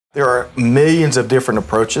There are millions of different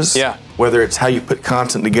approaches. Yeah. Whether it's how you put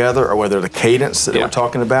content together, or whether the cadence that we're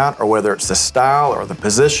talking about, or whether it's the style or the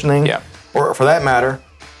positioning, or for that matter,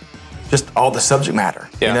 just all the subject matter.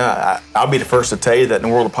 Yeah. You know, I'll be the first to tell you that in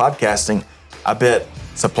the world of podcasting, I bet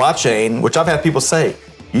supply chain, which I've had people say,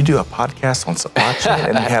 you do a podcast on supply chain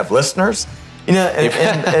and you have listeners, you know,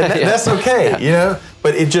 and that's okay, you know,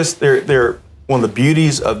 but it just, they're one of the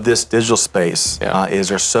beauties of this digital space is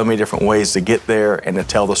there's so many different ways to get there and to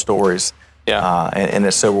tell the stories. And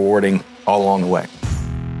it's so rewarding all along the way.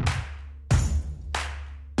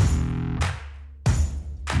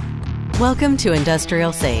 Welcome to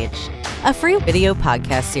IndustrialSage, a free video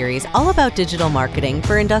podcast series all about digital marketing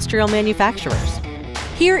for industrial manufacturers.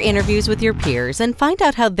 Hear interviews with your peers and find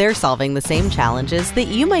out how they're solving the same challenges that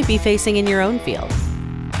you might be facing in your own field.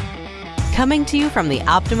 Coming to you from the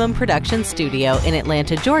Optimum Production Studio in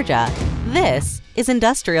Atlanta, Georgia, this is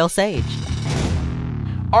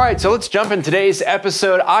IndustrialSage. All right, so let's jump in today's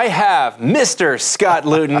episode. I have Mr. Scott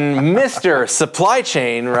Luton, Mr. Supply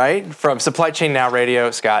Chain, right? From Supply Chain Now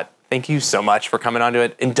Radio. Scott, thank you so much for coming on to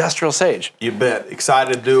it. IndustrialSage. You bet.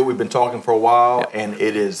 Excited to do it. We've been talking for a while, and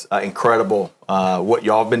it is incredible what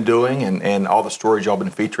y'all have been doing and all the stories y'all been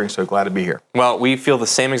featuring. So glad to be here. Well, we feel the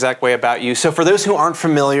same exact way about you. So for those who aren't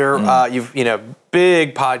familiar, you've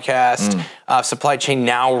big podcast, Supply Chain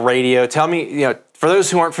Now Radio. Tell me, for those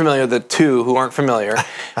who aren't familiar, the two who aren't familiar,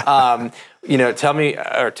 tell me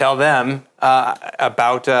or tell them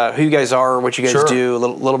about who you guys are, what you guys do, a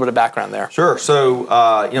little bit of background there. Sure.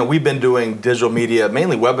 So, we've been doing digital media,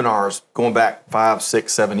 mainly webinars, going back 5,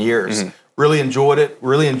 6, 7 years. Really enjoyed it.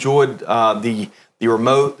 Really enjoyed the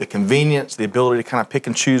remote, the convenience, the ability to kind of pick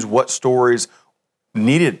and choose what stories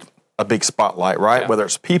needed a big spotlight, right? Whether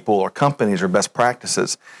it's people or companies or best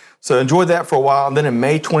practices. So enjoyed that for a while. And then in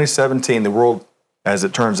May 2017, the world, as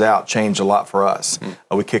it turns out, changed a lot for us.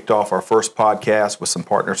 We kicked off our first podcast with some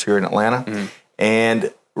partners here in Atlanta.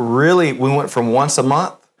 And really, we went from once a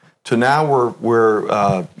month to now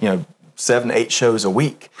we're 7 to 8 shows a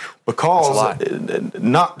week, because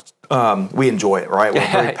we enjoy it, right?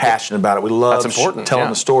 We're very passionate about it. We love telling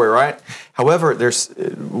the story, right? However, there's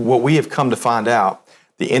what we have come to find out.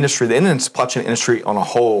 The industry, the end supply chain industry on a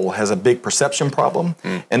whole, has a big perception problem.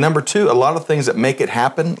 And number two, a lot of things that make it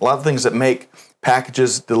happen, a lot of things that make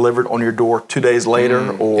packages delivered on your door 2 days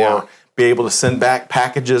later, or be able to send back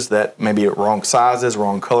packages that maybe are wrong sizes,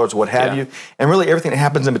 wrong colors, what have you. And really everything that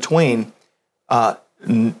happens in between, that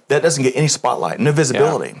doesn't get any spotlight, no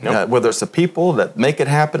visibility. Whether it's the people that make it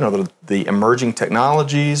happen, or the emerging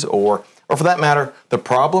technologies, or for that matter, the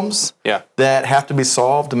problems that have to be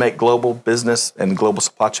solved to make global business and global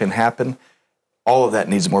supply chain happen. All of that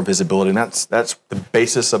needs more visibility, and that's the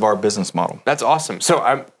basis of our business model. That's awesome. So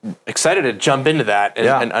I'm excited to jump into that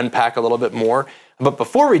and unpack a little bit more. But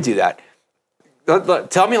before we do that,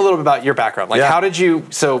 tell me a little bit about your background. Like, how did you?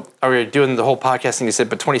 So, are we doing the whole podcasting? You said,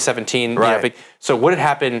 but 2017, right? So, what had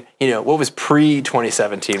happened? What was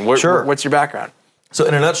pre-2017? What's your background? So,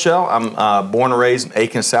 in a nutshell, I'm born and raised in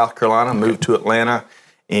Aiken, South Carolina. Moved to Atlanta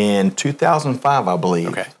in 2005, I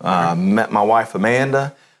believe. Met my wife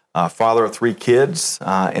Amanda. Father of 3 kids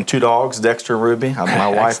and 2 dogs, Dexter and Ruby. My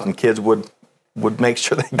wife and kids would make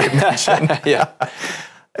sure they get mentioned.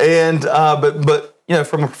 And but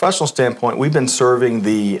from a professional standpoint, we've been serving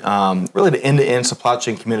the really the end-to-end supply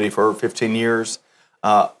chain community for over 15 years.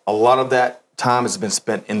 A lot of that time has been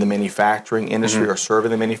spent in the manufacturing industry or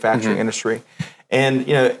serving the manufacturing industry. And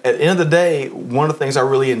at the end of the day, one of the things I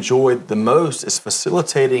really enjoyed the most is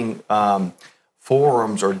facilitating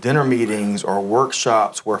forums or dinner meetings or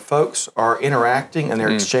workshops where folks are interacting and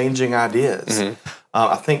they're exchanging ideas.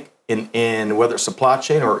 I think in whether it's supply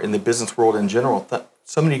chain or in the business world in general,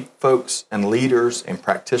 so many folks and leaders and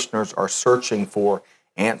practitioners are searching for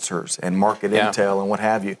answers and market intel and what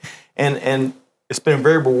have you. And it's been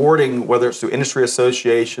very rewarding, whether it's through industry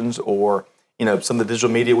associations or some of the digital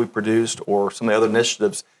media we produced or some of the other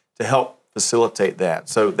initiatives to help facilitate that.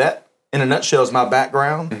 So that, in a nutshell, is my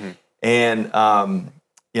background. And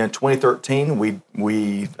in 2013, we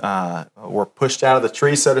were pushed out of the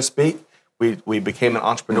tree, so to speak. We became an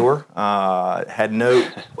entrepreneur. Had a little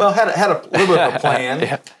bit of a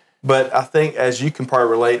plan, but I think, as you can probably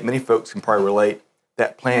relate, many folks can probably relate,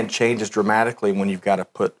 that plan changes dramatically when you've got to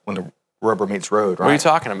when the rubber meets road. Right? What are you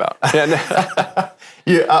talking about?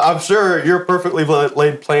 I'm sure your perfectly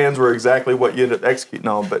laid plans were exactly what you ended up executing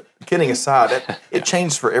on. But kidding aside, it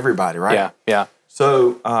changed for everybody, right? Yeah.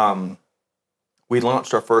 So we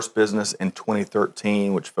launched our first business in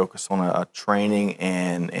 2013, which focused on a training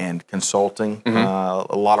and consulting,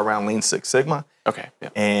 a lot around Lean Six Sigma. Okay. Yeah.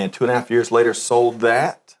 And 2.5 years later, sold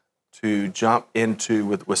that to jump into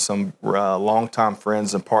with some longtime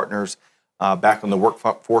friends and partners back on the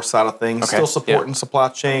workforce side of things, still supporting supply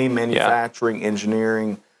chain, manufacturing,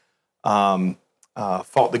 engineering.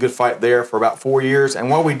 Fought the good fight there for about 4 years. And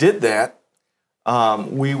while we did that,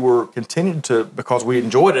 we were continued to, because we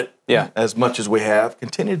enjoyed it as much as we have,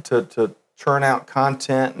 continued to churn out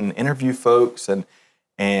content and interview folks and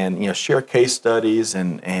share case studies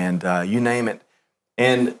and you name it.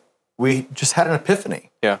 And we just had an epiphany.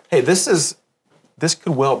 Yeah. Hey, this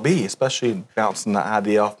could well be, especially bouncing the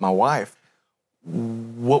idea off my wife,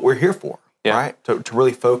 what we're here for, right? To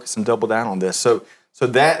really focus and double down on this. So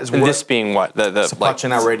that is and this being what the Supply Chain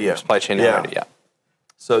Now Radio. Supply Chain Now Radio. Yeah.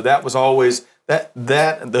 So that was always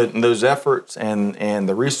those efforts and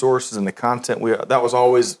the resources and the content that was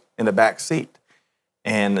always in the back seat.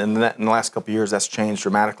 And in the last couple of years, that's changed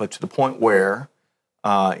dramatically to the point where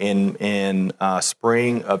in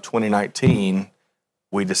spring of 2019,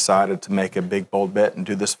 we decided to make a big bold bet and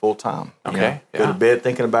do this full time. Okay. Go to bed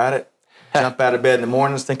thinking about it, jump out of bed in the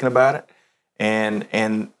mornings thinking about it.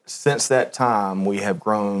 And since that time, we have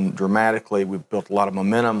grown dramatically. We've built a lot of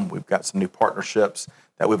momentum. We've got some new partnerships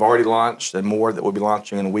that we've already launched and more that we'll be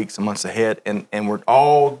launching in the weeks and months ahead. And we're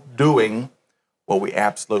all doing what we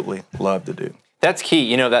absolutely love to do. That's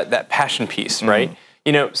key, that passion piece, right?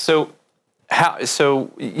 So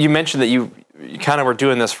you mentioned that you kind of were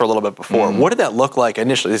doing this for a little bit before. What did that look like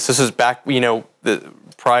initially? This is back, the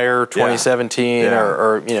prior 2017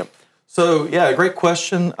 or. So, great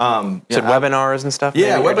question. Webinars and stuff?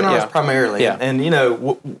 Yeah, webinars primarily. Yeah. And,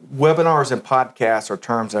 webinars and podcasts are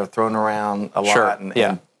terms that are thrown around a lot.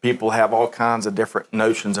 And people have all kinds of different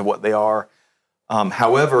notions of what they are.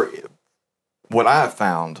 However, what I have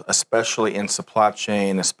found, especially in supply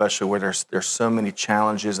chain, especially where there's so many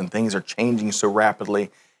challenges and things are changing so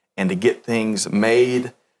rapidly, and to get things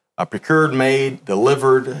made, procured, made,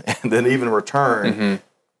 delivered, and then even returned,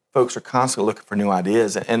 folks are constantly looking for new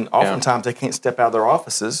ideas, and oftentimes they can't step out of their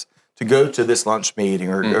offices to go to this lunch meeting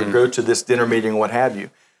or go to this dinner meeting or what have you.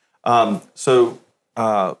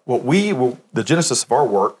 The genesis of our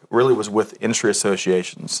work really was with industry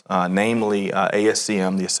associations, namely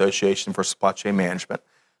ASCM, the Association for Supply Chain Management,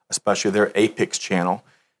 especially their APIX channel.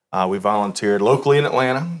 We volunteered locally in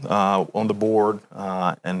Atlanta on the board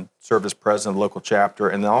and served as president of the local chapter,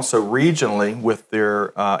 and then also regionally with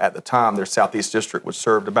their, at the time, their Southeast District, which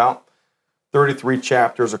served about 33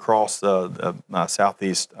 chapters across the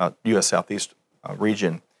Southeast, U.S. Southeast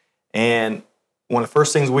region. And one of the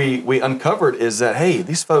first things we uncovered is that, hey,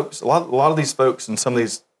 these folks, a lot of these folks in some of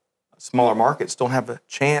these smaller markets don't have a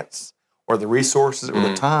chance or the resources or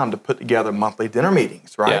the time to put together monthly dinner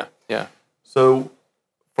meetings, right? Yeah. So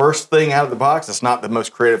first thing out of the box, it's not the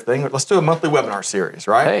most creative thing, but let's do a monthly webinar series,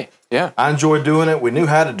 right? Hey, yeah. I enjoyed doing it. We knew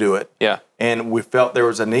how to do it. Yeah. And we felt there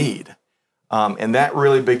was a need. And that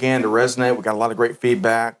really began to resonate. We got a lot of great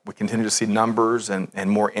feedback. We continue to see numbers and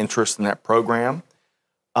more interest in that program.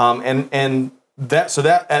 That's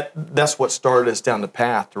what started us down the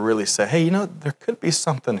path to really say, hey, there could be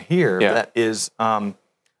something here that is a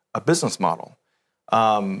business model.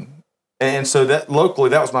 And so that locally,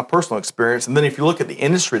 that was my personal experience. And then if you look at the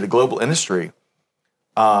industry, the global industry,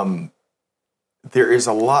 there is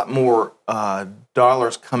a lot more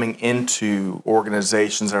dollars coming into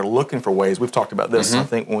organizations that are looking for ways. We've talked about this, I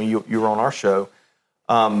think, when you were on our show.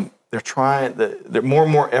 They're trying, more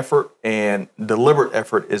and more effort and deliberate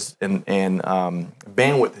effort is and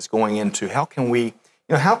bandwidth is going into how can we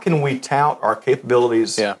tout our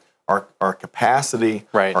capabilities, our capacity,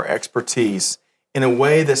 our expertise in a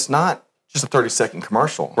way that's not just a 30-second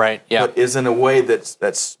commercial, right? Yeah, but is in a way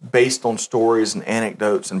that's based on stories and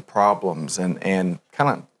anecdotes and problems and kind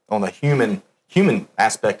of on the human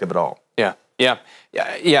aspect of it all. Yeah,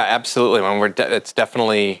 absolutely. It's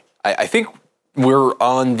definitely. I think we're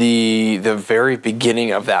on the very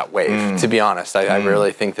beginning of that wave. To be honest, I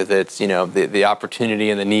really think that it's the opportunity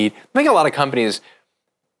and the need. I think a lot of companies,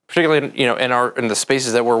 particularly in the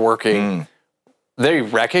spaces that we're working, they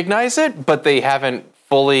recognize it, but they haven't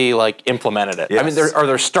fully implemented it. Yes. I mean,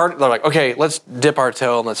 they're like, okay, let's dip our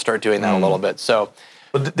toe and let's start doing that a little bit. So,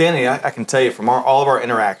 well, Danny, I can tell you from all of our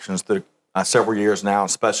interactions through several years now,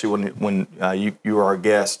 especially when you were our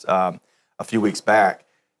guest a few weeks back,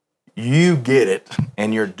 you get it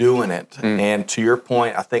and you're doing it. And to your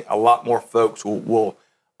point, I think a lot more folks will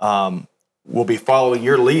be following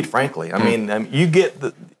your lead. Frankly, I mean, you get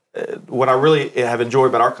what I really have enjoyed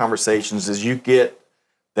about our conversations is you get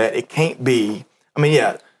that it can't be. I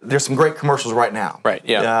mean, there's some great commercials right now. Right.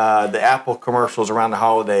 Yeah. The Apple commercials around the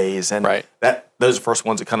holidays, and those are the first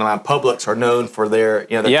ones that come to mind. Publix are known for their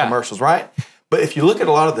commercials, right? But if you look at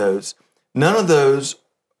a lot of those, none of those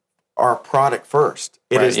our product first.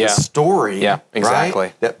 It is the story,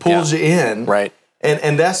 right, that pulls you in. Right.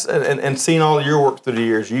 And that's and seeing all your work through the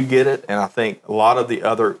years, you get it. And I think a lot of the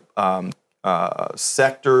other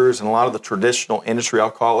sectors and a lot of the traditional industry,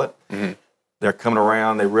 I'll call it, they're coming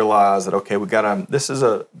around. They realize that this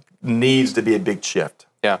needs to be a big shift.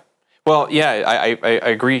 Yeah. Well, yeah, I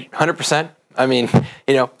agree 100%. I mean,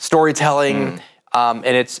 storytelling, and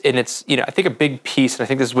it's I think a big piece, and I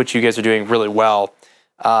think this is what you guys are doing really well,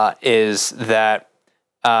 is that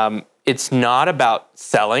it's not about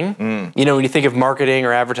selling. When you think of marketing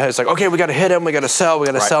or advertising, it's like, okay, we got to hit them, we got to sell,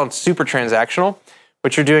 and it's super transactional.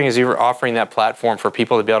 What you're doing is you're offering that platform for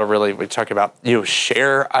people to be able to really, we talk about,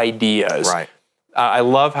 share ideas. Right. I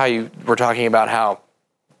love how you were talking about how,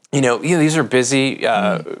 these are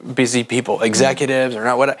busy people, executives or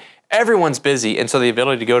not, what. Everyone's busy, and so the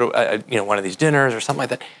ability to go to one of these dinners or something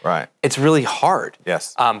like that, right? It's really hard.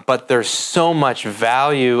 Yes. But there's so much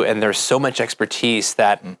value and there's so much expertise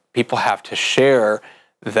that people have to share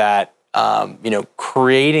that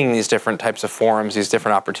creating these different types of forums, these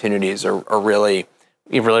different opportunities are really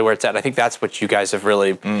where it's at. I think that's what you guys have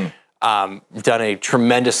really done a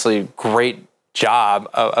tremendously great job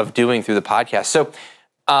of doing through the podcast. So.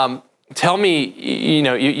 Tell me,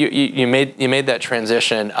 you made that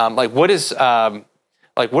transition. What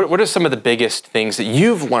are some of the biggest things that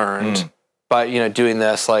you've learned by doing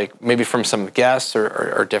this? Like maybe from some guests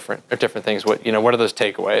or different things. What are those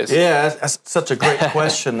takeaways? Yeah, that's such a great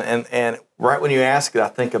question. And right when you ask it, I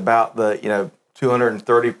think about the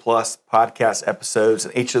 230 plus podcast episodes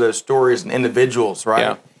and each of those stories and individuals,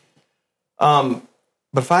 right? Yeah.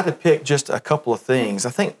 But if I had to pick just a couple of things, I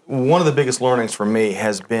think one of the biggest learnings for me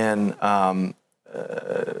has been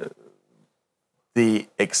the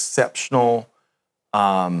exceptional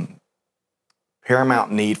paramount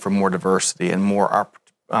need for more diversity and more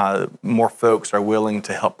folks are willing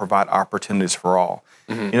to help provide opportunities for all.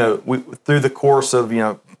 We through the course of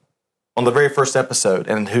on the very first episode,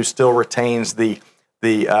 and who still retains the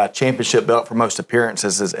championship belt for most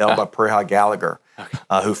appearances is Elba Preha Gallagher,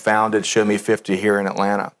 who founded Show Me 50 here in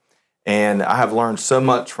Atlanta. And I have learned so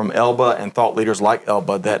much from Elba and thought leaders like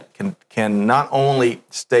Elba that can not only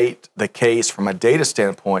state the case from a data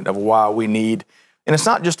standpoint of why we need, and it's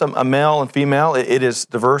not just a male and female, it is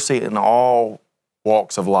diversity in all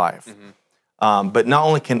walks of life. But not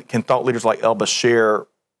only can thought leaders like Elba share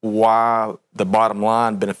why the bottom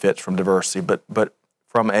line benefits from diversity, but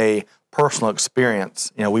from a personal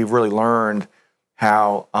experience, we've really learned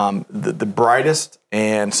how the brightest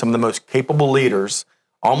and some of the most capable leaders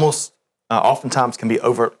almost oftentimes can be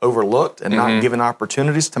overlooked and not given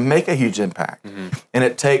opportunities to make a huge impact. And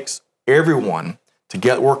it takes everyone to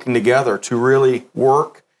get working together to really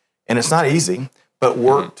work, and it's not easy, but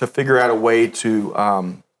work to figure out a way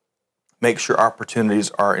to make sure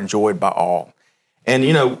opportunities are enjoyed by all. And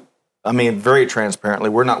very transparently,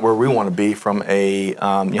 we're not where we want to be from a,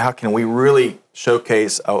 how can we really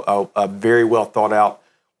showcase a very well thought out,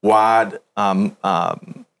 wide, I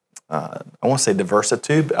want to say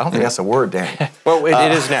diversity, but I don't think that's a word, Dan. Well,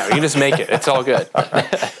 it is now. You can just make it. It's all good.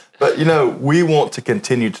 But, we want to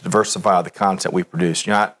continue to diversify the content we produce.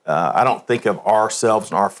 I don't think of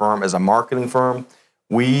ourselves and our firm as a marketing firm.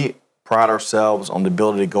 We pride ourselves on the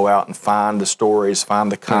ability to go out and find the stories,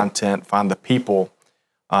 find the content, find the people,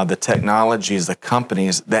 the technologies, the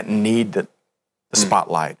companies that need the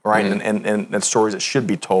spotlight, right? And stories that should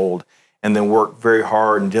be told, and then work very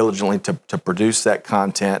hard and diligently to produce that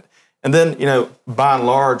content. And then, by and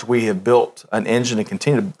large, we have built an engine and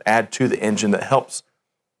continue to add to the engine that helps,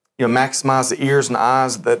 maximize the ears and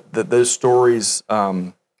eyes that those stories,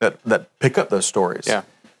 that pick up those stories. Yeah.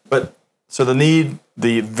 But so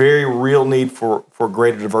the very real need for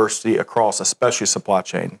greater diversity across, especially supply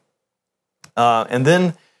chain. And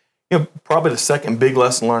then, probably the second big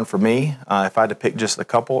lesson learned for me, if I had to pick just a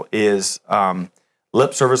couple, is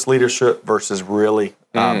lip service leadership versus really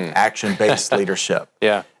action-based leadership.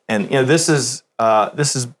 Yeah. And this is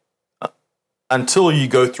until you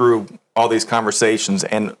go through all these conversations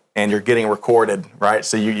and you're getting recorded, right?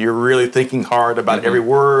 So you're really thinking hard about every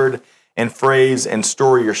word and phrase and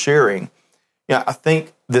story you're sharing. I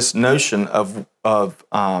think this notion of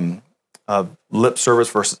lip service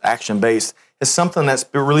versus action-based is something that's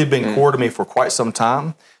really been core to me for quite some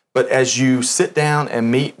time. But as you sit down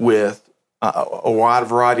and meet with a wide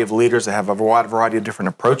variety of leaders that have a wide variety of different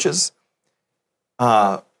approaches,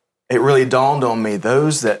 it really dawned on me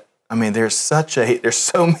there's so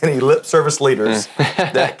many lip service leaders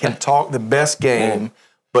that can talk the best game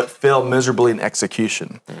but fail miserably in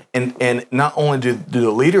execution. And not only do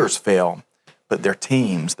the leaders fail, but their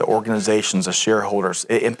teams, the organizations, the shareholders,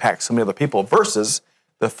 it impacts so many other people versus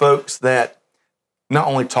the folks that not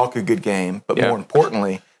only talk a good game, but more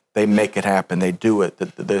importantly, they make it happen. They do it.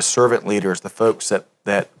 The servant leaders, the folks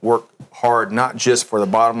that work hard, not just for the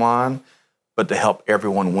bottom line, but to help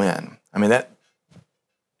everyone win. I mean, that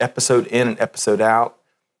episode in and episode out,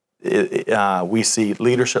 we see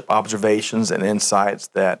leadership observations and insights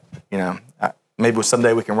that, maybe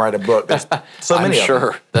someday we can write a book. There's so many of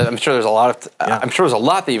them. I'm sure there's a lot of, I'm sure there's a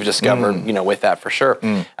lot that you've discovered, with that for sure.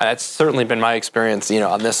 And that's certainly been my experience,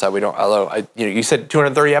 on this side. Although you said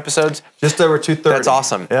 230 episodes? Just over 230. That's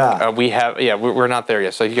awesome. Yeah. We're not there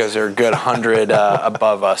yet. So you guys are a good 100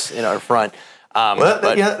 above us, in front.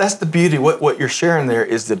 That's the beauty. What you're sharing there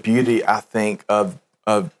is the beauty, I think, of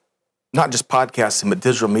not just podcasting, but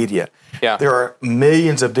digital media. Yeah. There are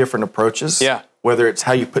millions of different approaches. Yeah. Whether it's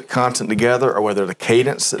how you put content together, or whether the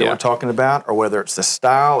cadence that we're talking about, or whether it's the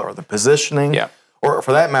style or the positioning, or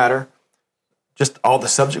for that matter, just all the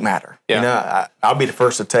subject matter. Yeah. I'll be the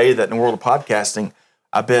first to tell you that in the world of podcasting,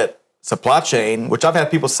 I bet supply chain, which I've had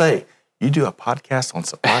people say, you do a podcast on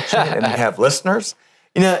supply chain and you have listeners,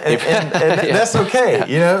 and that's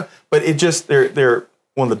okay, but it just, they're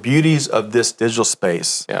one of the beauties of this digital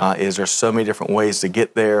space is there's so many different ways to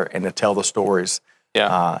get there and to tell the stories.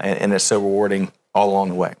 Yeah, and it's so rewarding all along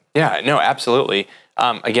the way. Yeah, no, absolutely.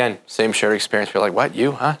 Again, same shared experience. You're like, what,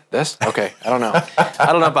 you, huh? This? Okay, I don't know. I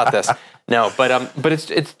don't know about this. No, but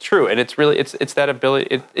it's true, and it's really it's that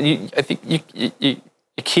ability. I think you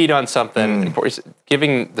keyed on something important,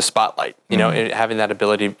 giving the spotlight. And having that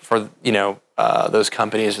ability for those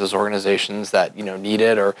companies, those organizations that need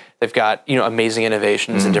it, or they've got amazing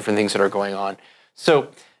innovations and different things that are going on. So.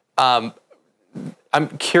 I'm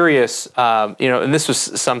curious, and this was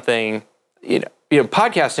something,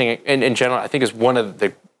 podcasting in general, I think is one of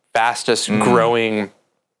the fastest growing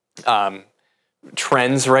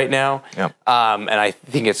trends right now. Yep. And I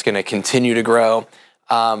think it's going to continue to grow.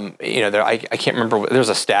 I can't remember, there's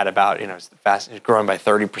a stat about, it's growing by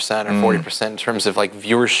 30% or 40% in terms of like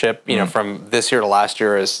viewership, from this year to last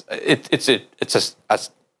year it's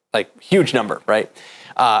a huge number, right?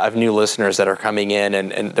 Of new listeners that are coming in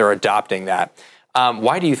and they're adopting that.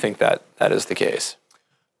 Why do you think that is the case?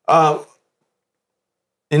 What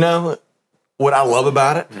I love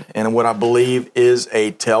about it and what I believe is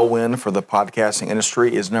a tailwind for the podcasting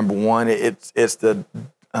industry is, number one, it's the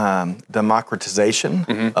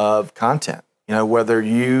democratization of content. Whether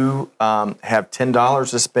you have $10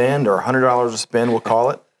 to spend or $100 to spend, we'll call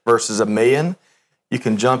it, versus $1 million, you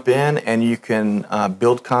can jump in and you can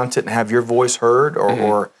build content and have your voice heard,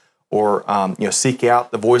 or seek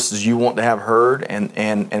out the voices you want to have heard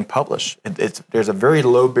and publish. There's a very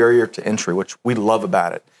low barrier to entry, which we love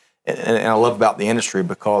about it, and I love about the industry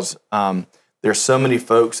because there's so many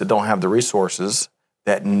folks that don't have the resources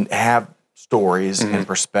that have stories and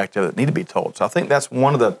perspective that need to be told. So I think that's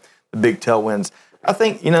one of the big tailwinds. I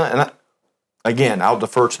think again, I'll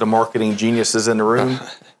defer to the marketing geniuses in the room.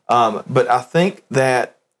 But I think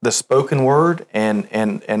that the spoken word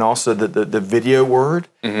and also the video word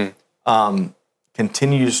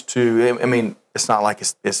continues to. I mean, it's not like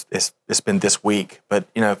it's been this week, but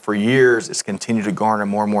for years it's continued to garner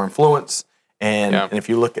more and more influence. And if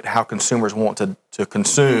you look at how consumers want to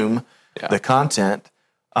consume the content,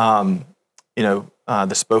 the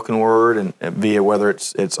spoken word and via whether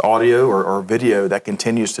it's audio or video, that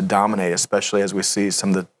continues to dominate, especially as we see some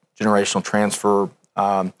of the generational transfer.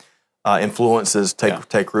 Influences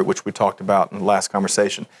take root, which we talked about in the last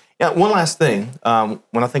conversation. One last thing.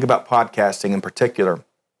 When I think about podcasting in particular,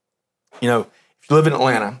 if you live in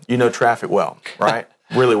Atlanta, you know traffic well, right?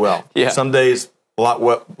 Really well. Yeah. Some days a lot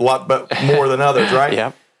more than others, right?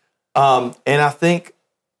 Yeah. And I think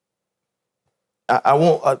I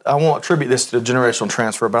won't attribute this to the generational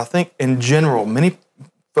transfer, but I think in general, many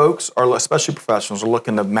folks are, especially professionals, are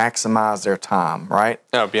looking to maximize their time, right?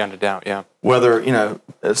 Oh, beyond a doubt, yeah. Whether,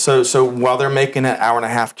 so while they're making an hour and a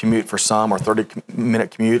half commute for some, or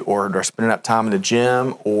 30-minute commute, or they're spending that time in the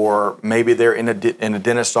gym, or maybe they're in a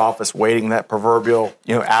dentist's office waiting that proverbial,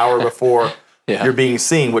 hour before you're being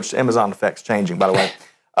seen, which Amazon effect's changing, by the way.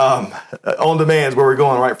 On demand is where we're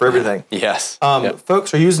going, right, for everything. Yes.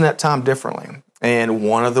 Folks are using that time differently. And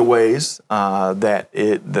one of the ways that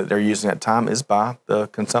they're using that time is by the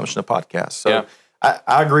consumption of podcasts. So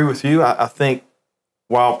I agree with you. I think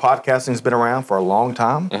while podcasting has been around for a long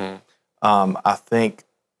time, I think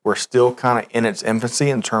we're still kind of in its infancy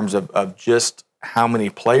in terms of just how many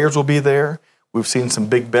players will be there. We've seen some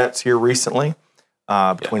big bets here recently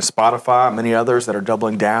between Spotify and many others that are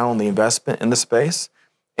doubling down on the investment in the space.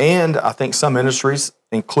 And I think some industries,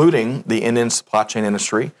 including the end-to-end supply chain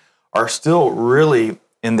industry, are still really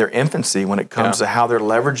in their infancy when it comes to how they're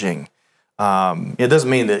leveraging it doesn't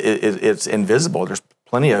mean that it's invisible. There's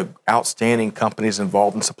plenty of outstanding companies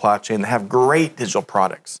involved in supply chain that have great digital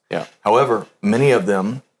products. Yeah. However, many of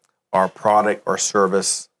them are product or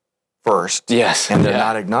service first. Yes. And they're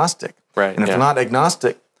not agnostic. Right. And if they're not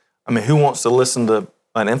agnostic, I mean, who wants to listen to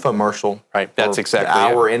an infomercial? Right. That's exactly an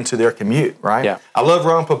hour into their commute, right? Yeah. I love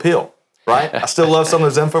Ron Popeil, right? I still love some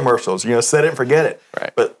of those infomercials. Set it and forget it.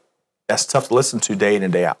 Right. But that's tough to listen to day in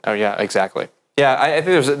and day out. Oh yeah, exactly. Yeah, I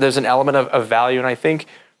think there's an element of value, and I think,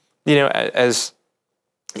 as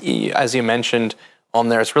you mentioned on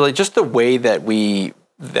there, it's really just the way that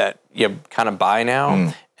you kind of buy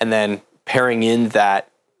now, and then pairing in that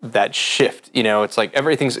shift. It's like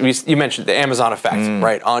everything's. You mentioned the Amazon effect,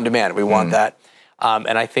 right? On demand, we want that,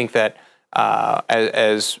 and I think that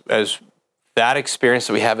as that experience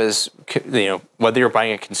that we have is, whether you're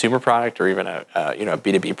buying a consumer product or even a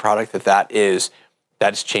B2B product,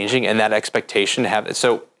 that's changing, and that expectation to have it.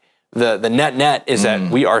 So the net is that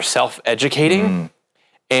we are self-educating.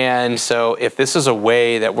 And so if this is a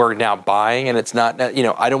way that we're now buying, and it's not,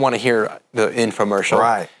 I don't want to hear the infomercial.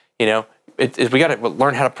 Right. We got to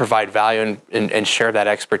learn how to provide value and share that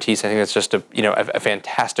expertise. I think that's just a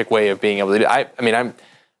fantastic way of being able to do it.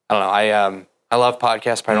 I love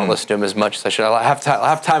podcasts, but I don't listen to them as much as I should. I'll have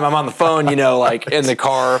time. I'm on the phone, like in the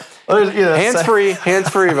car. Well, hands free,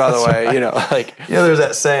 by the way. There's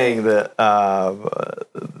that saying that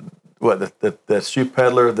the shoe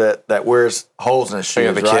peddler that wears holes in his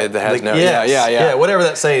shoes. The right? kid that has yeah. Whatever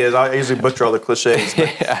that saying is, I usually butcher all the cliches.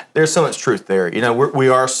 But there's so much truth there. We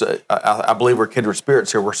are. I believe we're kindred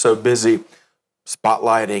spirits here. We're so busy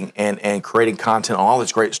spotlighting and creating content on all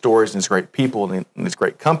these great stories and these great people and these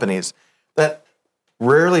great companies that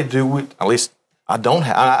rarely do we. At least I don't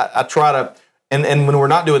have. I try to. And when we're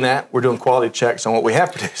not doing that, we're doing quality checks on what we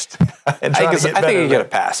have produced. I think you get a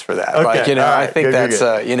pass for that. Okay. Right? I think good.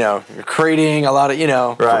 you're creating a lot of,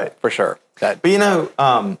 right. for sure. But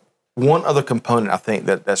one other component I think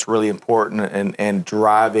that's really important and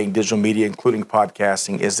driving digital media, including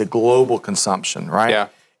podcasting, is the global consumption, right? Yeah.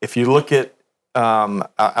 If you look at,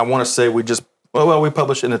 I want to say we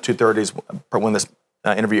published in the 230s when this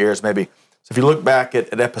interview airs, maybe. So if you look back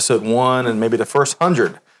at episode 1 and maybe the first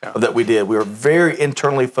 100 that we did, we were very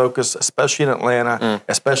internally focused, especially in Atlanta,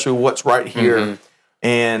 especially what's right here.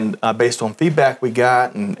 And based on feedback we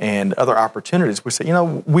got and other opportunities, we said,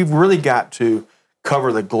 we've really got to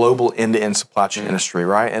cover the global end-to-end supply chain industry,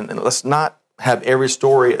 right? And let's not have every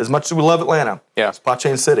story, as much as we love Atlanta, supply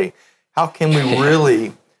chain city, how can we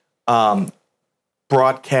really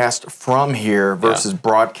broadcast from here versus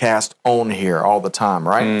broadcast on here all the time,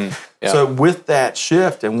 right? So with that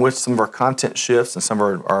shift and with some of our content shifts and some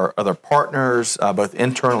of our other partners, both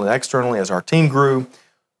internally and externally, as our team grew,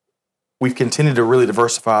 we've continued to really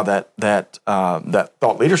diversify that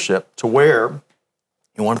thought leadership to where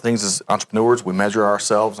one of the things as entrepreneurs, we measure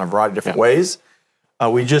ourselves in a variety of different ways.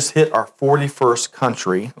 We just hit our 41st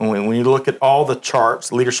country. And when you look at all the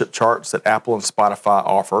charts, leadership charts that Apple and Spotify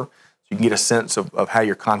offer, you can get a sense of how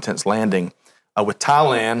your content's landing. With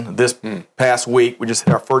Thailand, this past week, we just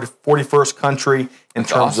hit our 41st country in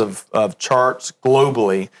terms of charts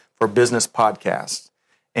globally for business podcasts.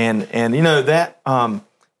 And that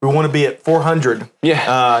we want to be at 400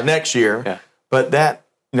 next year. Yeah. But that,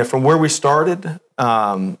 from where we started,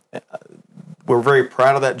 we're very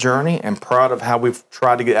proud of that journey and proud of how we've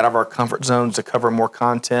tried to get out of our comfort zones to cover more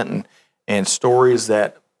content and stories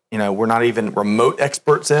that we're not even remote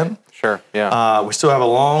experts in. Sure. Yeah. We still have a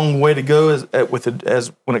long way to go as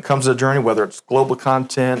when it comes to the journey, whether it's global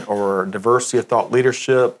content or diversity of thought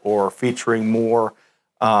leadership or featuring more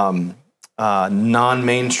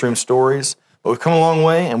non-mainstream stories. But we've come a long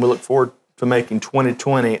way, and we look forward to making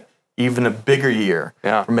 2020 even a bigger year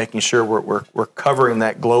for making sure we're covering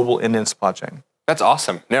that global end-to-end supply chain. That's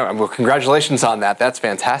awesome. No, well, congratulations on that. That's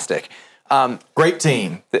fantastic. Great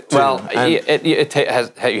team. You have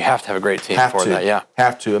to have a great team for that. Yeah,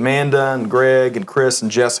 have to. Amanda and Greg and Chris and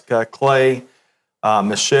Jessica, Clay,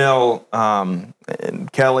 Michelle,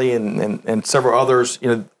 and Kelly, and several others.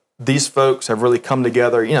 These folks have really come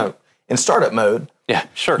together. In startup mode. Yeah,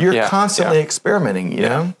 sure. You're constantly experimenting. You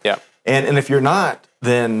know. Yeah. And if you're not,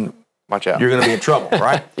 then watch out. You're going to be in trouble,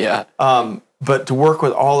 right? Yeah. But to work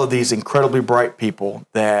with all of these incredibly bright people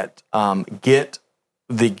that get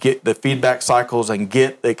the feedback cycles and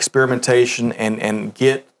get the experimentation and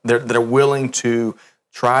that are willing to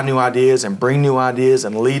try new ideas and bring new ideas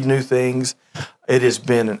and lead new things, it has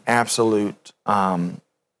been an absolute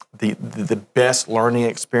the best learning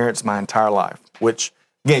experience of my entire life. Which,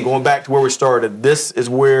 again, going back to where we started, this is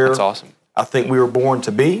where that's awesome. I think we were born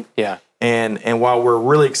to be. Yeah. And while we're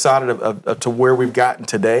really excited to where we've gotten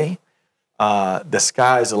today, the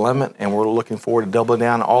sky is the limit, and we're looking forward to doubling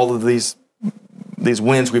down on all of these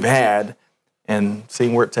wins we've had and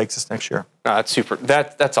seeing where it takes us next year. No, that's super.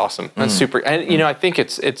 That's awesome. That's super. And I think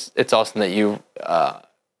it's awesome that you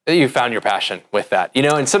found your passion with that.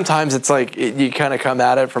 And sometimes it's like you kind of come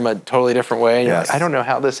at it from a totally different way. And you're like, I don't know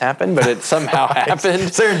how this happened, but it somehow happened.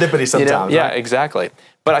 Serendipity sometimes. Yeah, right? exactly.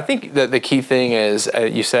 But I think that the key thing is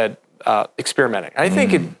you said experimenting. I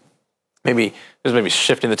think it maybe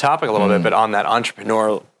shifting the topic a little bit, but on that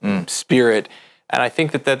entrepreneurial spirit. And I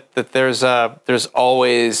think that there's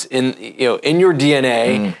always in your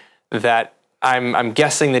DNA that I'm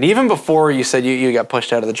guessing that even before you said you got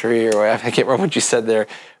pushed out of the tree, or I can't remember what you said there,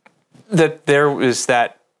 that there was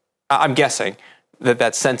that, I'm guessing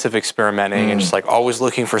that sense of experimenting and just like always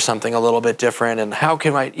looking for something a little bit different, and how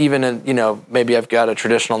can I even, maybe I've got a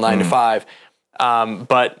traditional 9 to 5,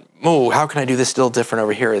 but how can I do this still different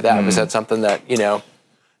over here or that? Was that something that,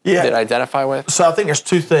 did identify with? So I think there's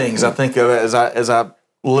two things I think of as I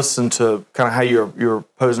listen to kind of how you're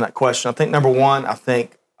posing that question. I think number one, I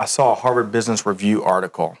think I saw a Harvard Business Review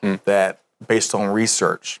article that, based on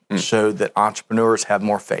research, showed that entrepreneurs have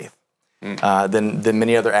more faith than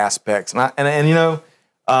many other aspects. And I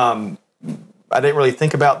didn't really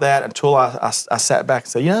think about that until I sat back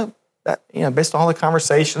and said, based on all the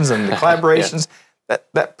conversations and the collaborations,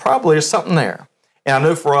 that probably is something there. And I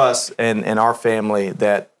know for us and our family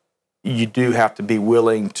that you do have to be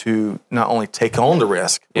willing to not only take on the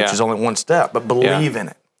risk, which is only one step, but believe in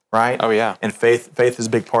it, right? Oh, yeah. And faith is a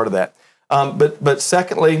big part of that. But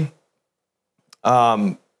secondly,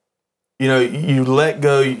 you let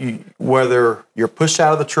go, whether you're pushed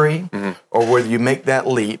out of the tree or whether you make that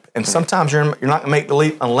leap. And sometimes you're not going to make the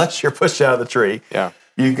leap unless you're pushed out of the tree. Yeah.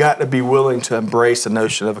 You've got to be willing to embrace the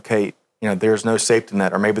notion of, okay, there's no safety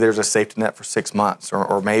net, or maybe there's a safety net for 6 months,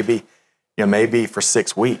 or maybe for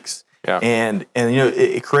 6 weeks. Yeah. And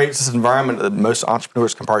it creates this environment that most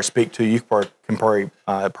entrepreneurs can probably speak to. You probably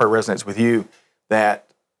resonates with you, that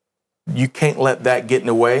you can't let that get in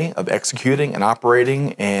the way of executing and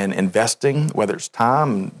operating and investing, whether it's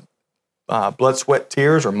time, blood, sweat,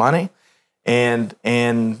 tears, or money, and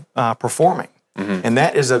performing. And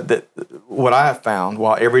that is what I have found.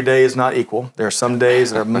 While every day is not equal, there are some days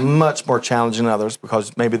that are much more challenging than others,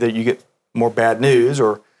 because maybe that you get more bad news,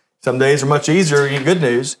 or some days are much easier, you get good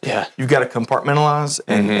news. Yeah. You've got to compartmentalize,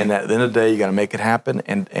 and at the end of the day, you got to make it happen.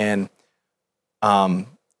 And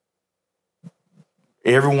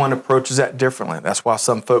everyone approaches that differently. That's why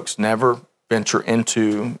some folks never venture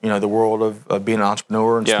into the world of being an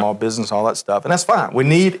entrepreneur and small business, all that stuff, and that's fine. We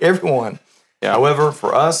need everyone. Yeah. However,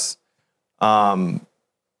 for us,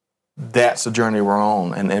 that's the journey we're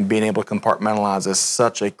on, and being able to compartmentalize is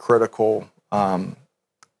such a critical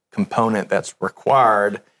component that's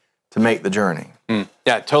required to make the journey.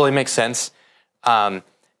 Yeah, it totally makes sense. And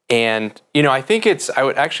I think I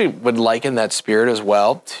would liken that spirit as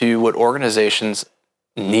well to what organizations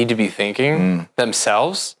need to be thinking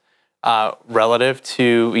themselves relative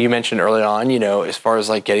to, you mentioned early on, as far as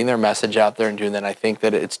like getting their message out there and doing that. I think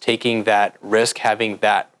that it's taking that risk, having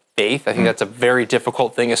that faith. I think that's a very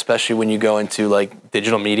difficult thing, especially when you go into like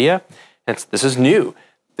digital media. This is new.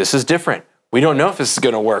 This is different. We don't know if this is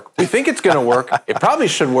going to work. We think it's going to work. It probably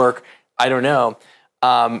should work. I don't know.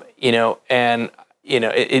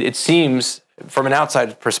 It seems from an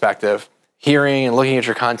outside perspective, hearing and looking at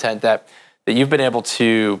your content, that you've been able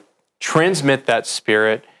to transmit that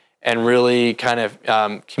spirit and really kind of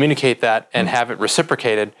communicate that and have it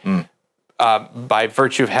reciprocated by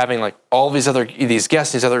virtue of having like all these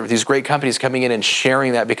guests, these great companies coming in and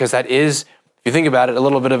sharing that, because that is, if you think about it, a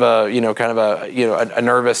little bit of a a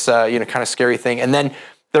nervous kind of scary thing, and then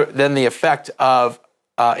the effect of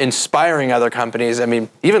inspiring other companies. I mean,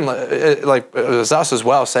 even like it was us as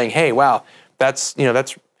well, saying, "Hey, wow, that's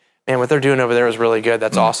what they're doing over there is really good.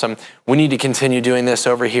 That's awesome. We need to continue doing this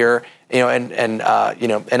over here." And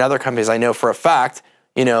other companies I know for a fact,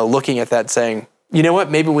 looking at that, saying, "You know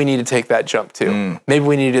what? Maybe we need to take that jump too. Maybe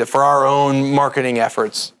we need to do it for our own marketing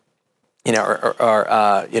efforts."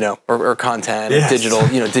 Or content,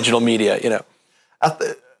 digital media.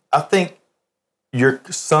 I think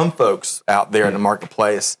some folks out there in the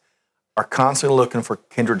marketplace are constantly looking for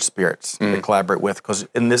kindred spirits to collaborate with, because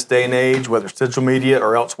in this day and age, whether it's digital media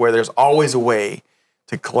or elsewhere, there's always a way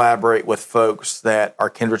to collaborate with folks that are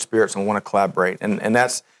kindred spirits and want to collaborate. And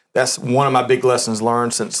that's one of my big lessons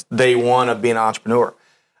learned since day one of being an entrepreneur.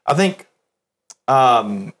 I think.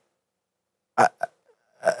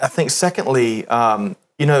 I think secondly,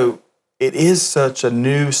 it is such a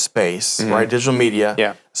new space, right? Digital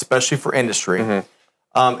media, especially for industry.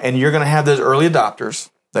 And you're going to have those early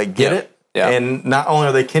adopters that get it, Yeah. And not only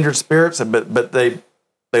are they kindred spirits, but they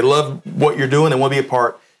love what you're doing and want to be a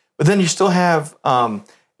part. But then you still have,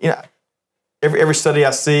 every study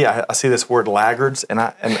I see this word laggards, and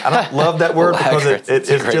I don't love that word because it's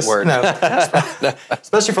a great just word.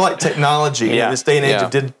 Especially for like technology in this day and age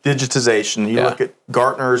of digitization. You look at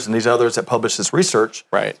Gartner's and these others that publish this research.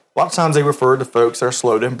 Right. A lot of times they refer to folks that are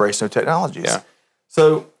slow to embrace new technologies. Yeah.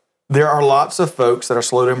 So there are lots of folks that are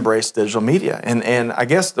slow to embrace digital media, and I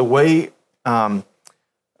guess the way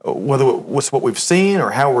whether it's what we've seen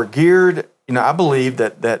or how we're geared, I believe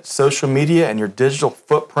that social media and your digital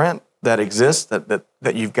footprint that exists,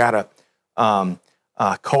 that you've got to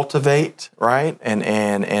cultivate, right,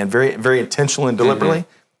 and very very intentionally and deliberately.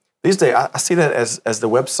 These days, I see that as the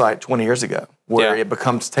website 20 years ago, where it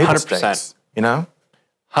becomes table 100%. stakes.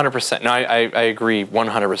 100%. No, I agree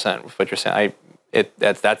 100% with what you're saying.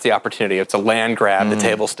 That's the opportunity. It's a land grab, the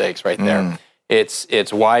table stakes right there.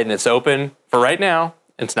 It's wide and it's open for right now.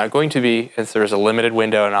 It's not going to be. There's a limited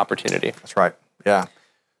window and opportunity. That's right. Yeah.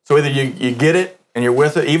 So either you get it and you're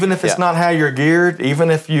with it, even if it's not how you're geared,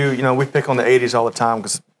 even if we pick on the 80s all the time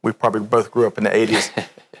because we probably both grew up in the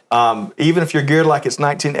 80s. Even if you're geared like it's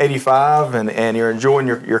 1985 and you're enjoying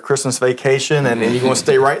your Christmas vacation and you're going to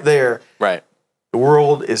stay right there. Right. The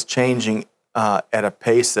world is changing at a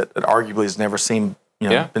pace that arguably has never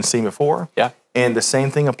been seen before. Yeah. And the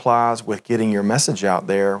same thing applies with getting your message out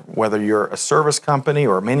there, whether you're a service company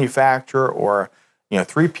or a manufacturer or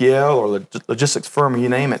 3PL or logistics firm, you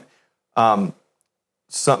name it.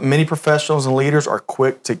 Many professionals and leaders are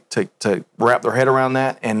quick to wrap their head around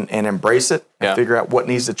that and embrace it and figure out what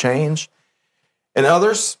needs to change. And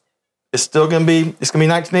others, it's still going to be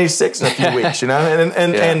 1986 in a few weeks,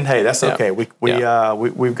 and hey, that's okay. We've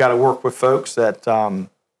got to work with folks that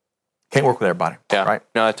can't work with everybody. Yeah. Right.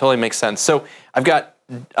 No, that totally makes sense. So I've got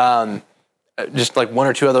just like one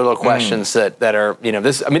or two other little questions that are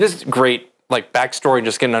this. I mean, this is great. Like backstory and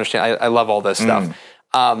just getting to understand. I love all this stuff.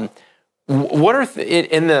 What are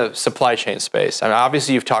in the supply chain space? I mean,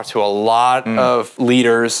 obviously, you've talked to a lot of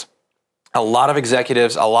leaders, a lot of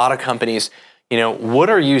executives, a lot of companies. What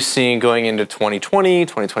are you seeing going into 2020,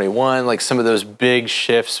 2021? Like some of those big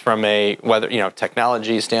shifts from a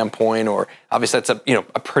technology standpoint, or obviously that's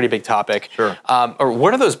a pretty big topic. Sure. Or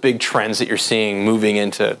what are those big trends that you're seeing moving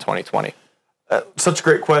into 2020? Such a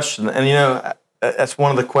great question, and that's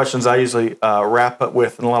one of the questions I usually wrap up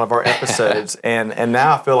with in a lot of our episodes. and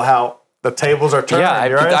now I feel how the tables are turning. Yeah,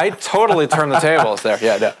 right? I totally turn the tables there.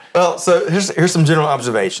 Yeah, no. Well, so here's some general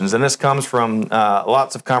observations, and this comes from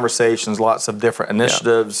lots of conversations, lots of different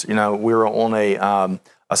initiatives. We were on a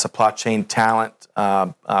supply chain talent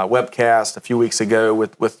webcast a few weeks ago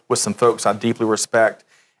with some folks I deeply respect.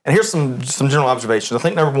 And here's some general observations. I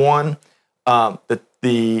think number one,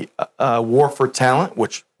 the war for talent,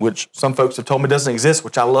 which some folks have told me doesn't exist,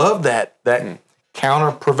 which I love that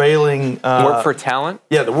counter-prevailing... war for talent?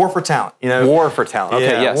 Yeah, the war for talent. War for talent. Okay,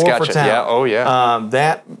 yeah, yes, war gotcha. For talent. Yeah, oh yeah.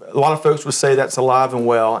 That a lot of folks would say that's alive and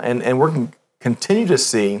well, and we're going to continue to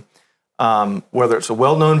see whether it's the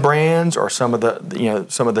well-known brands or some of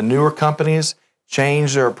the newer companies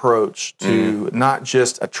change their approach to not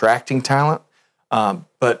just attracting talent,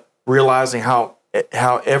 but realizing how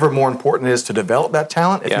ever more important it is to develop that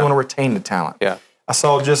talent if you want to retain the talent. Yeah. I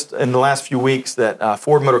saw just in the last few weeks that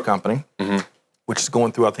Ford Motor Company, which is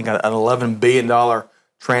going through, I think, an $11 billion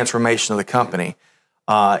transformation of the company,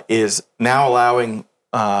 is now allowing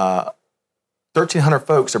 1,300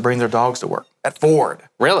 folks to bring their dogs to work at Ford.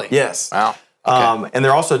 Really? Yes. Wow. Okay. And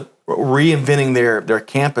they're also reinventing their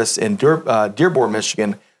campus in Dearborn,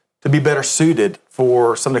 Michigan, to be better suited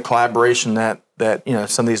for some of the collaboration that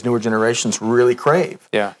some of these newer generations really crave.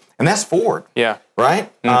 Yeah. And that's Ford. Yeah.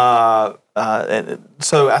 Right? And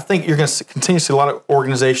so I think you're going to continue to see a lot of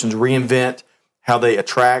organizations reinvent how they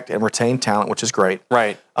attract and retain talent, which is great.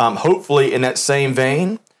 Right. Hopefully, in that same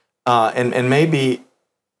vein, and maybe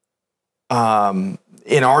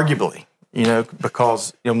inarguably,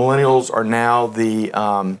 because millennials are now the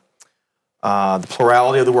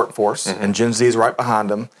plurality of the workforce, and Gen Z is right behind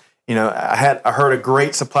them. I heard a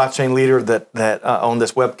great supply chain leader that on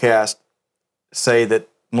this webcast say that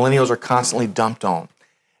millennials are constantly dumped on.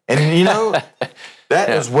 And that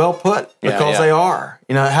is well put because they are.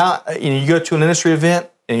 You go to an industry event,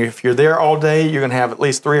 and if you're there all day, you're going to have at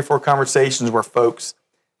least 3 or 4 conversations where folks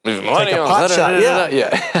take a pot shot.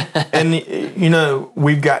 And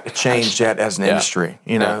we've got to change that as an industry.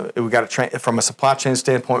 We've got to from a supply chain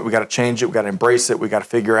standpoint, we've got to change it. We've got to embrace it. We've got to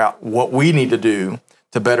figure out what we need to do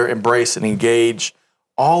to better embrace and engage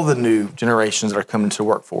all the new generations that are coming to the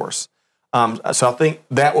workforce. So I think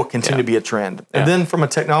that will continue to be a trend. And then from a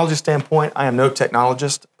technology standpoint, I am no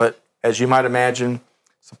technologist, but as you might imagine,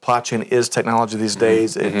 supply chain is technology these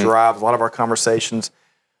days. It drives a lot of our conversations.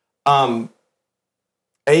 AI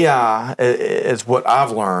is what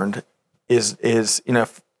I've learned is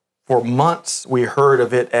for months we heard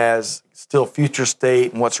of it as still future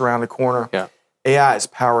state and what's around the corner. Yeah. AI is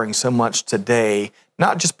powering so much today,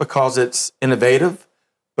 not just because it's innovative,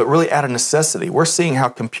 but really out of necessity. We're seeing how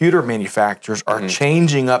computer manufacturers are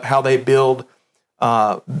changing up how they build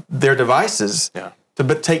their devices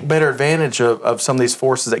to take better advantage of some of these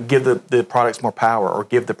forces that give the products more power or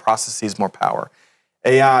give the processes more power.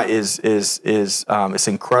 AI is it's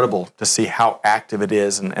incredible to see how active it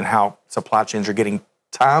is and how supply chains are getting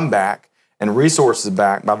time back and resources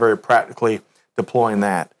back by very practically deploying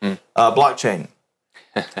that. Blockchain.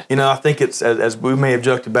 I think it's, as we may have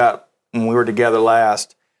joked about when we were together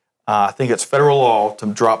last, I think it's federal law to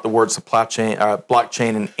drop the word supply chain,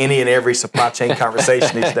 blockchain in any and every supply chain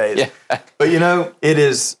conversation these days. But it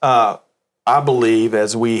is, I believe,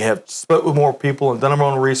 as we have spoke with more people and done our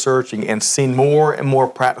own research and seen more and more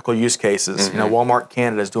practical use cases. Walmart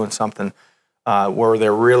Canada is doing something where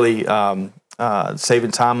they're really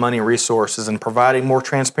saving time, money, and resources and providing more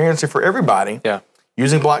transparency for everybody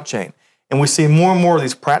using blockchain. And we see more and more of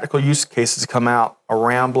these practical use cases come out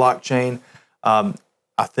around blockchain.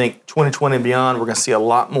 I think 2020 and beyond, we're going to see a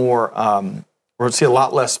lot more. We're going to see a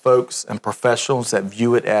lot less folks and professionals that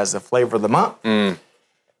view it as the flavor of the month.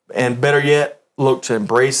 And better yet, look to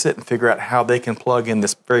embrace it and figure out how they can plug in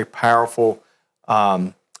this very powerful,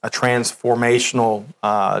 a transformational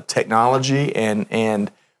technology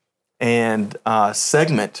and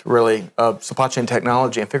segment really of supply chain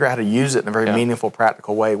technology and figure out how to use it in a very meaningful,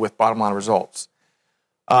 practical way with bottom line results.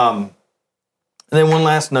 And then one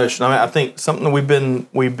last notion. I think something that we've been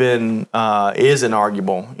is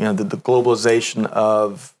inarguable. The globalization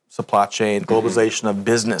of supply chain, globalization of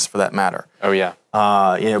business, for that matter. Oh yeah.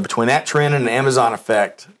 Between that trend and the Amazon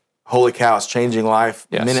effect, holy cow, it's changing life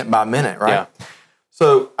minute by minute, right? Yeah.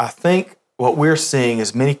 So I think what we're seeing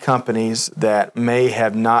is many companies that may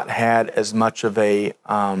have not had as much of a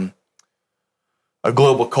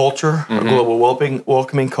global culture, a global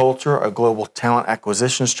welcoming culture, a global talent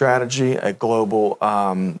acquisition strategy, a global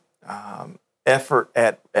effort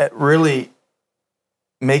at really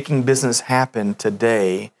making business happen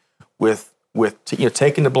today with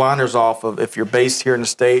taking the blinders off of if you're based here in the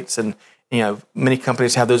States and many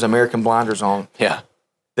companies have those American blinders on. Yeah.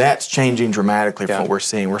 That's changing dramatically from what we're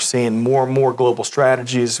seeing. We're seeing more and more global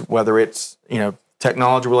strategies, whether it's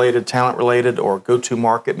technology related, talent related, or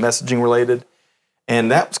go-to-market messaging related, and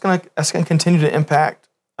that's going to continue to impact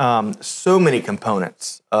so many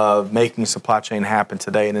components of making supply chain happen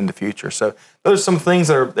today and in the future. So those are some things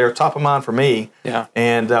that are top of mind for me. Yeah.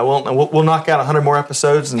 And we'll knock out 100 more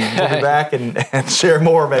episodes and we'll be back and share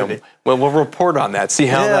more maybe. Well, we'll report on that. See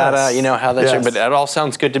how how that. But that all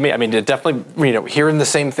sounds good to me. I mean, it definitely hearing the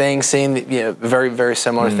same thing, seeing very very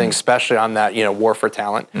similar things, especially on that war for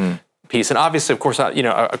talent piece. And obviously, of course,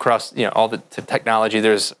 across all the technology,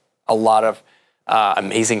 there's a lot of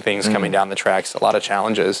amazing things coming down the tracks, a lot of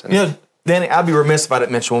challenges. And Danny, I'd be remiss if I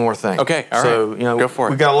didn't mention one more thing. Okay, all right. So, go for it.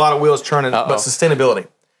 We've got a lot of wheels turning, but sustainability.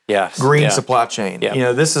 Yes. Green supply chain.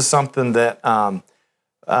 Yeah. This is something that,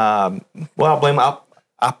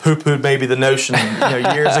 I poo-pooed maybe the notion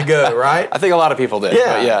years ago, right? I think a lot of people did.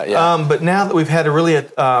 Yeah. But now that we've had a really,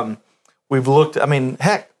 we've looked,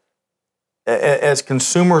 heck, as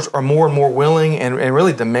consumers are more and more willing and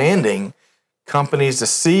really demanding companies to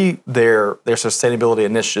see their sustainability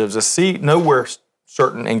initiatives, to know where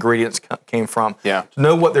certain ingredients came from, to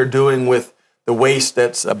know what they're doing with the waste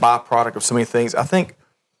that's a byproduct of so many things. I think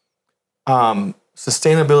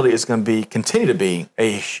sustainability is going to continue to be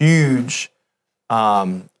a huge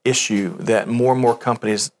issue that more and more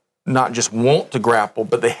companies not just want to grapple,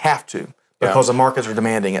 but they have to because the markets are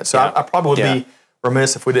demanding it. So I probably would be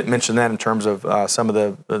remiss if we didn't mention that in terms of some of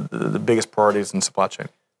the biggest priorities in supply chain.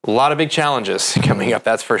 A lot of big challenges coming up,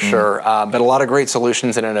 that's for sure, but a lot of great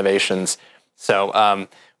solutions and innovations. So,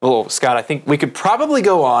 Scott, I think we could probably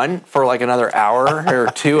go on for like another hour or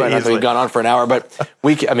two. I know we've gone on for an hour, but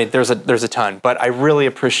there's a ton. But I really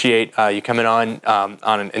appreciate you coming on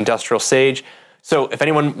an IndustrialSage. So if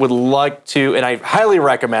anyone would like to, and I highly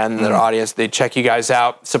recommend that our audience, they check you guys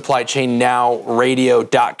out,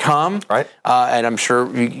 supplychainnowradio.com. Right. And I'm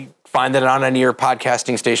sure you find that on any of your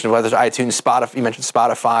podcasting stations, whether it's iTunes, Spotify, you mentioned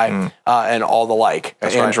Spotify, and all the like.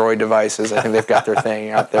 That's Android devices, I think they've got their thing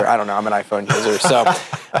out there. I don't know, I'm an iPhone user. So,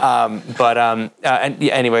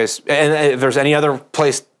 anyways, and if there's any other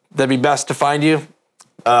place that'd be best to find you?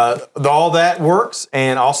 All that works,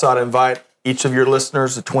 and also I'd invite each of your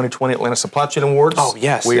listeners the 2020 Atlanta Supply Chain Awards. Oh,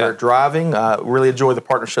 yes. We are driving. Really enjoy the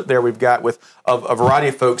partnership there we've got with a variety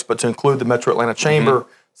of folks, but to include the Metro Atlanta Chamber,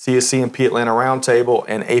 CSCMP Atlanta Roundtable,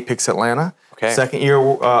 and Apex Atlanta. Okay. Second year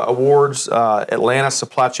awards,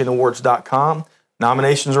 AtlantaSupplyChainAwards.com.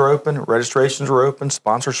 Nominations are open, registrations are open,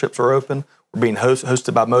 sponsorships are open. We're being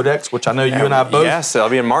hosted by Modex, which I know you and I both. Yes, that'll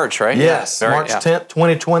be in March, right? Yes, March 10th,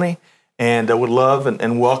 2020. And I would love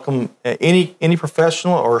and welcome any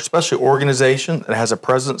professional or especially organization that has a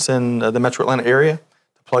presence in the Metro Atlanta area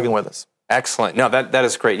to plug in with us. Excellent. No, that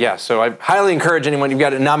is great. Yeah. So I highly encourage anyone, you've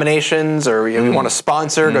got nominations or you want to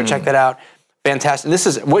sponsor, go check that out. Fantastic. And this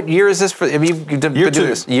is, what year is this for? Have you been Year doing two.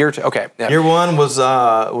 this? Year two. Okay. Yeah. Year one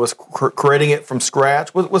was creating it from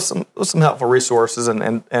scratch with some helpful resources and we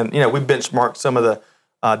benchmarked some of the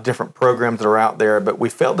different programs that are out there, but we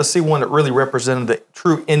failed to see one that really represented the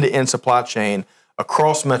true end-to-end supply chain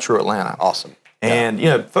across Metro Atlanta. Awesome. And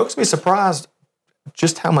folks be surprised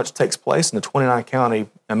just how much takes place in the 29-county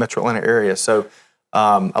Metro Atlanta area. So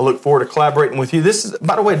I look forward to collaborating with you. This is,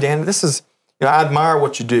 by the way, Dan, this is, I admire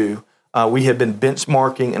what you do. We have been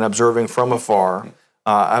benchmarking and observing from afar.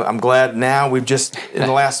 I'm glad now we've just, in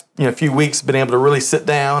the last few weeks, been able to really sit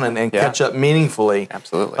down and catch up meaningfully.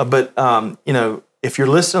 Absolutely. But if you're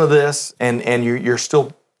listening to this and you're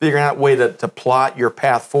still figuring out a way to plot your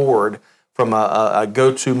path forward from a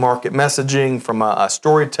go-to market messaging, from a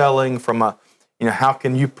storytelling, from how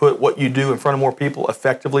can you put what you do in front of more people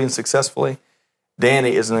effectively and successfully,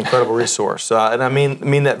 Danny is an incredible resource. And I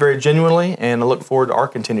mean that very genuinely, and I look forward to our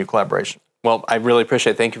continued collaboration. Well, I really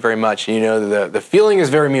appreciate it. Thank you very much. The feeling is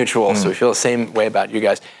very mutual, so we feel the same way about you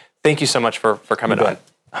guys. Thank you so much for coming on.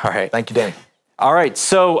 All right. Thank you, Danny. All right,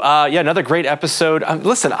 so another great episode.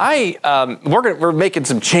 Listen, we're making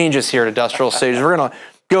some changes here at IndustrialSage. We're gonna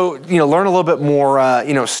go, learn a little bit more,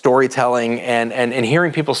 storytelling and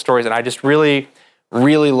hearing people's stories. And I just really,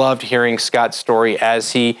 really loved hearing Scott's story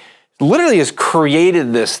as he literally has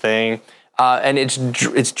created this thing, and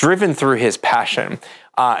it's driven through his passion.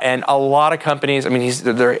 And a lot of companies,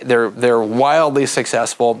 they're wildly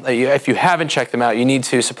successful. If you haven't checked them out, you need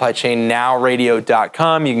to.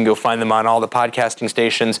 SupplyChainNowRadio.com. You can go find them on all the podcasting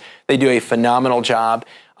stations. They do a phenomenal job,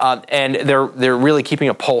 and they're really keeping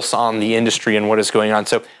a pulse on the industry and what is going on.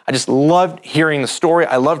 So I just loved hearing the story.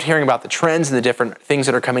 I loved hearing about the trends and the different things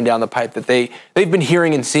that are coming down the pipe that they've been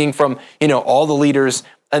hearing and seeing from all the leaders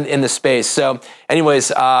in the space. So, anyways,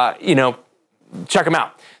 check them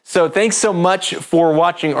out. So thanks so much for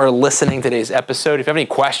watching or listening to today's episode. If you have any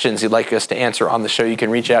questions you'd like us to answer on the show, you can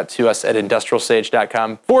reach out to us at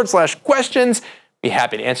IndustrialSage.com/questions. Be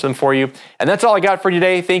happy to answer them for you. And that's all I got for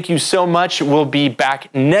today. Thank you so much. We'll be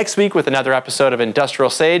back next week with another episode of Industrial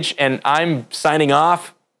Sage. And I'm signing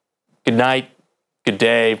off. Good night, good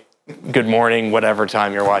day, good morning, whatever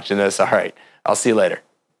time you're watching this. All right. I'll see you later.